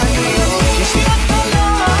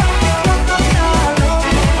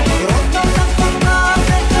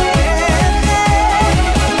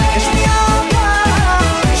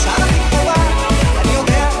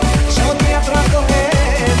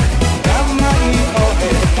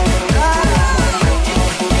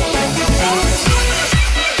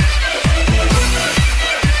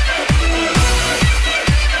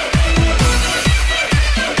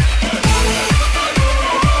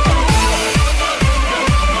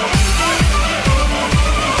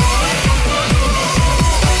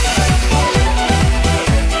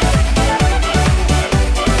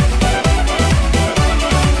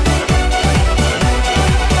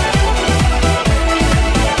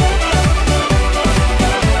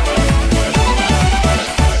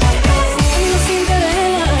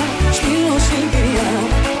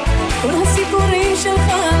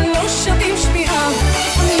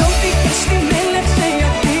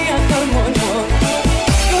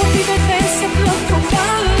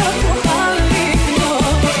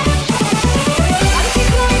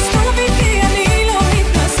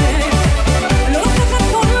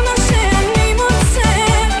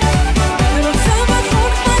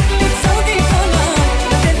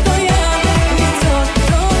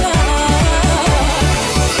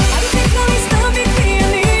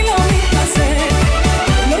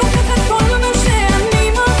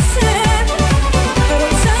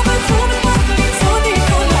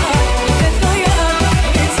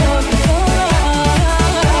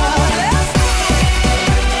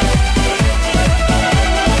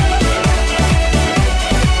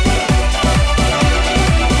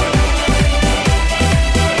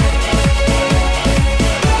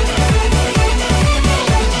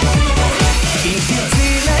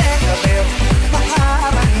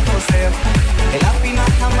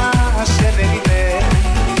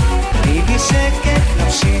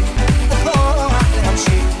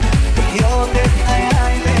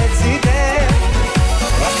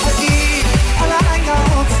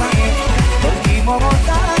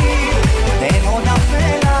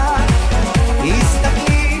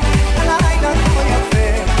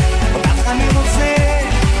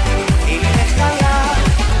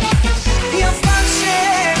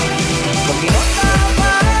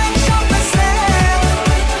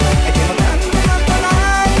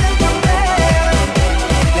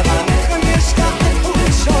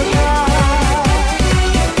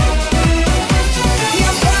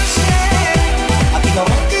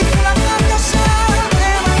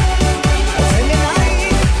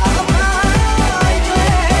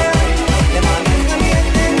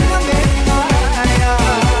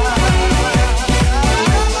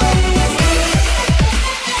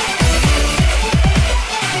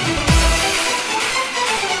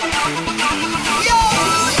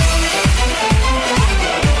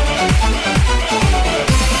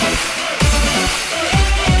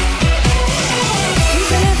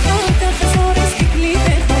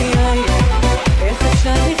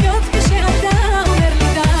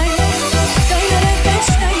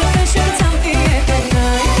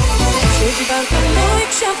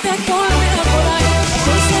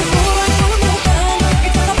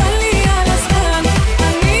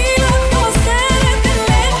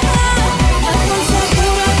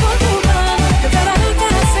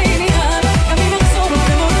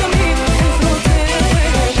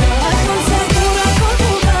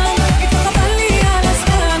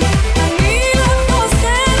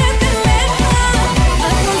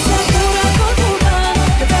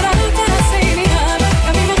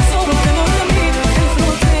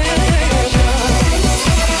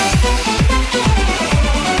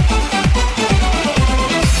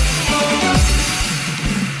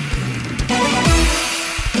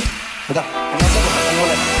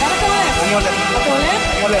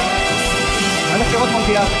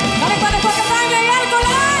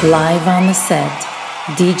Live on the set,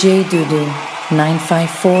 DJ Dudu,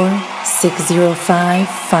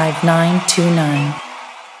 954-605-5929.